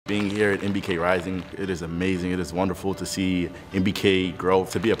Being here at MBK Rising, it is amazing. It is wonderful to see MBK grow.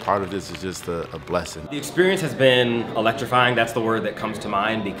 To be a part of this is just a blessing. The experience has been electrifying. That's the word that comes to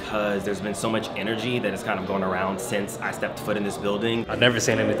mind because there's been so much energy that has kind of gone around since I stepped foot in this building. I've never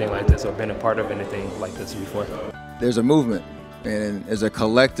seen anything like this or been a part of anything like this before. There's a movement and there's a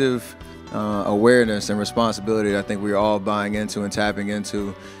collective awareness and responsibility that I think we're all buying into and tapping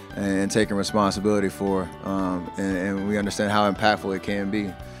into and taking responsibility for, and we understand how impactful it can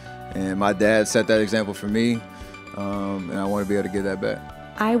be. And my dad set that example for me, and I want to be able to give that back.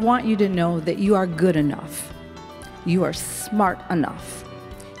 I want you to know that you are good enough. You are smart enough.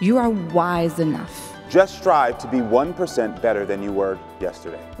 You are wise enough. Just strive to be 1% better than you were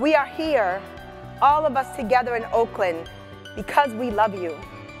yesterday. We are here, all of us together in Oakland, because we love you.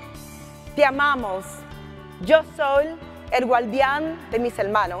 Te amamos. Yo soy el guardián de mis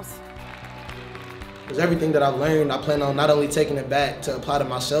hermanos. Because everything that I've learned, I plan on not only taking it back to apply to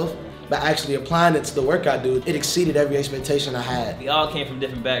myself, but actually applying it to the work I do. It exceeded every expectation I had. We all came from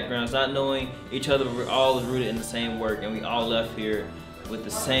different backgrounds, not knowing each other. We're all rooted in the same work, and we all left here with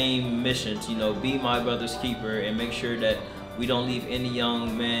the same missions. You know, be my brother's keeper and make sure that we don't leave any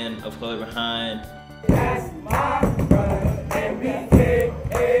young man of color behind. That's my brother, MBK,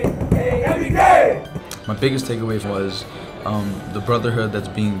 MBK! My biggest takeaway was the brotherhood that's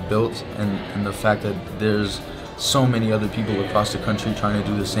being built and the fact that there's so many other people across the country trying to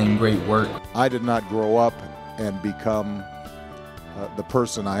do the same great work. I did not grow up and become the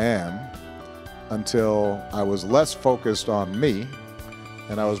person I am until I was less focused on me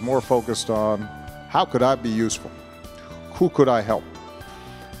and I was more focused on how could I be useful? Who could I help?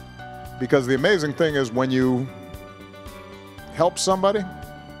 Because the amazing thing is when you help somebody,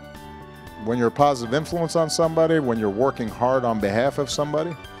 when you're a positive influence on somebody, when you're working hard on behalf of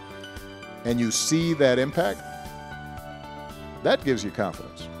somebody, and you see that impact, that gives you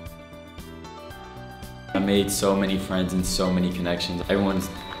confidence. I made so many friends and so many connections. Everyone's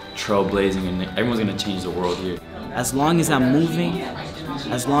trailblazing and everyone's gonna change the world here. As long as I'm moving,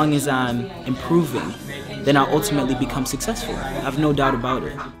 as long as I'm improving, then I'll ultimately become successful. I have no doubt about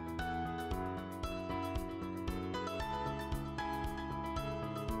it.